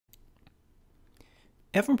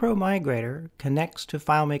FmPro Migrator connects to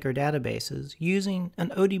FileMaker databases using an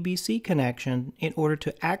ODBC connection in order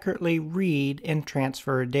to accurately read and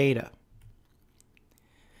transfer data.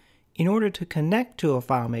 In order to connect to a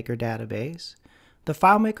FileMaker database, the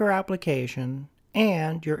FileMaker application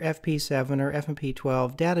and your FP7 or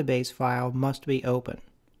FmP12 database file must be open.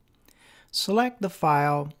 Select the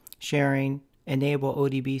File, Sharing, Enable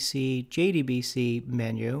ODBC JDBC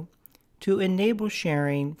menu to enable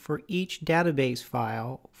sharing for each database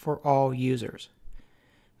file for all users.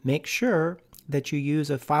 Make sure that you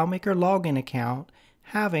use a FileMaker login account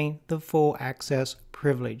having the full access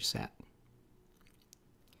privilege set.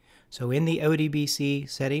 So in the ODBC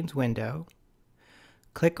settings window,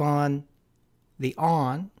 click on the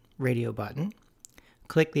On radio button,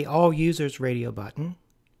 click the All Users radio button,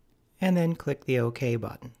 and then click the OK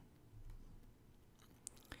button.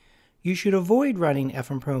 You should avoid running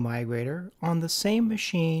FmPro Migrator on the same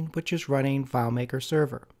machine which is running FileMaker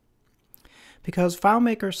Server, because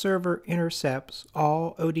FileMaker Server intercepts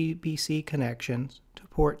all ODBC connections to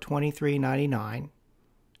port 2399,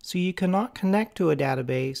 so you cannot connect to a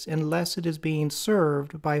database unless it is being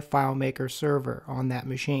served by FileMaker Server on that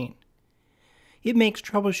machine. It makes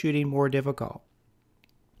troubleshooting more difficult.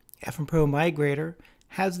 FmPro Migrator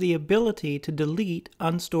has the ability to delete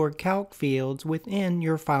unstored calc fields within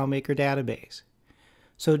your FileMaker database.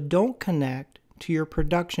 So don't connect to your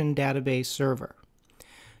production database server.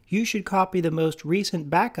 You should copy the most recent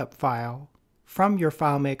backup file from your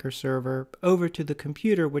FileMaker server over to the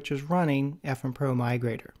computer which is running FmPro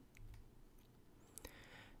Migrator.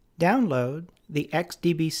 Download the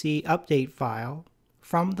XDBC update file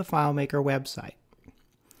from the FileMaker website.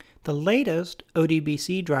 The latest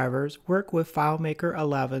ODBC drivers work with FileMaker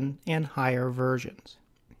 11 and higher versions.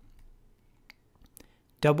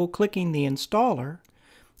 Double-clicking the installer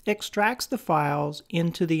extracts the files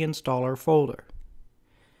into the installer folder.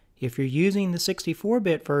 If you're using the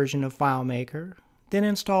 64-bit version of FileMaker, then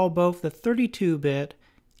install both the 32-bit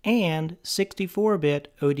and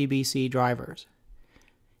 64-bit ODBC drivers.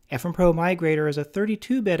 FmPro Migrator is a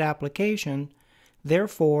 32-bit application,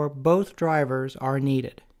 therefore both drivers are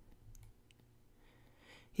needed.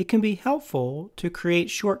 It can be helpful to create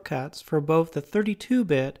shortcuts for both the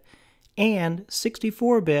 32-bit and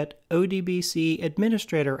 64-bit ODBC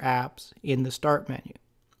administrator apps in the Start menu.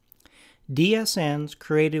 DSNs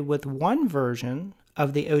created with one version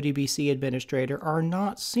of the ODBC administrator are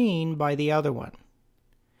not seen by the other one.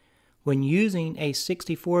 When using a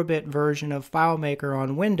 64-bit version of FileMaker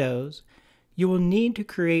on Windows, you will need to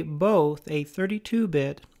create both a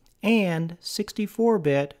 32-bit and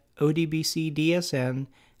 64-bit ODBC DSN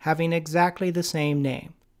having exactly the same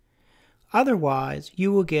name. Otherwise,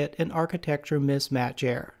 you will get an architecture mismatch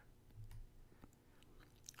error.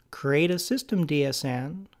 Create a system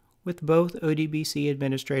DSN with both ODBC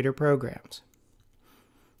administrator programs.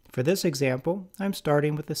 For this example, I'm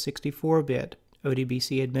starting with the 64-bit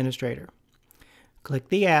ODBC administrator. Click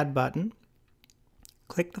the Add button,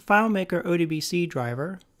 click the FileMaker ODBC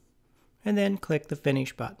driver, and then click the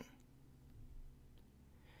Finish button.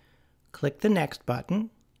 Click the Next button.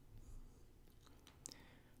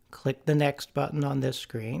 Click the Next button on this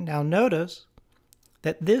screen. Now notice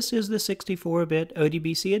that this is the 64-bit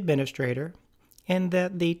ODBC administrator and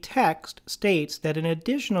that the text states that an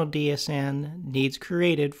additional DSN needs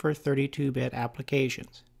created for 32-bit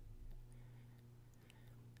applications.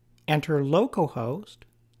 Enter localhost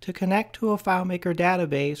to connect to a FileMaker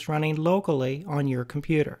database running locally on your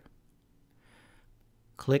computer.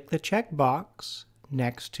 Click the checkbox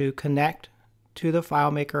next to Connect to the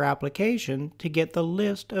FileMaker application to get the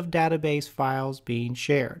list of database files being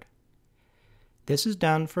shared. This is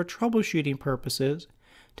done for troubleshooting purposes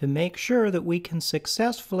to make sure that we can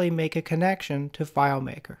successfully make a connection to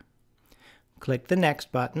FileMaker. Click the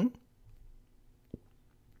Next button.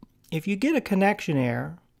 If you get a connection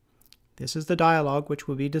error, this is the dialog which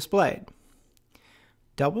will be displayed.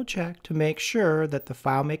 Double-check to make sure that the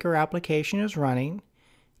FileMaker application is running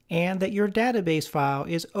and that your database file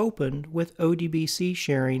is opened with ODBC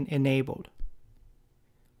sharing enabled.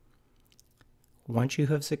 Once you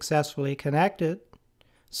have successfully connected,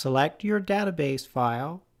 select your database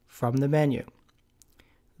file from the menu.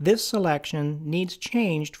 This selection needs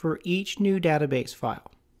changed for each new database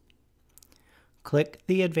file. Click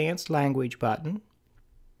the Advanced Language button,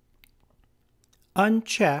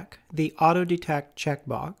 uncheck the Auto Detect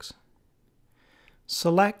checkbox,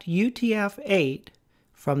 select UTF-8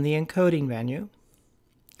 from the encoding menu,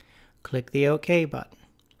 click the OK button.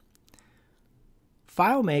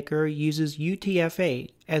 FileMaker uses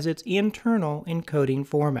UTF-8 as its internal encoding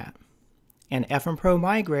format, and FmPro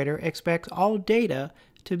Migrator expects all data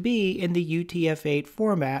to be in the UTF-8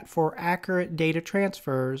 format for accurate data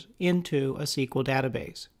transfers into a SQL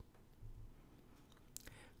database.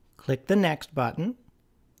 Click the Next button.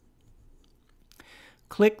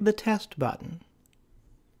 Click the Test button.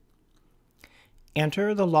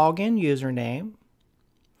 Enter the login username,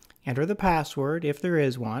 enter the password if there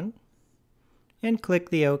is one, and click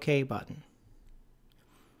the OK button.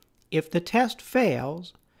 If the test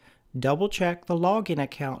fails, double-check the login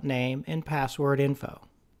account name and password info.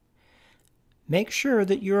 Make sure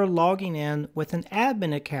that you're logging in with an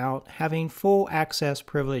admin account having full access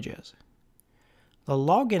privileges. The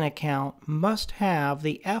login account must have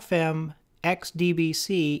the FmXDBC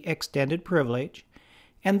extended privilege,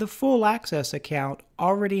 and the full access account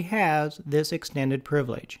already has this extended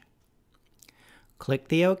privilege. Click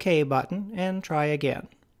the OK button and try again.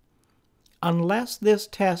 Unless this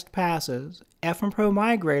test passes, FmPro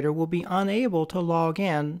Migrator will be unable to log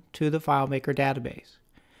in to the FileMaker database.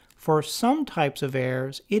 For some types of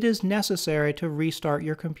errors, it is necessary to restart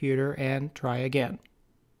your computer and try again.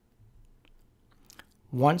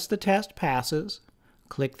 Once the test passes,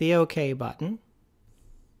 click the OK button.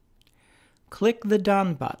 Click the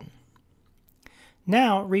Done button.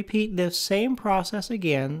 Now repeat this same process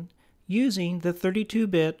again using the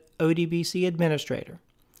 32-bit ODBC administrator.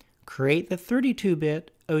 Create the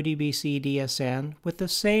 32-bit ODBC DSN with the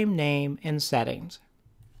same name and settings.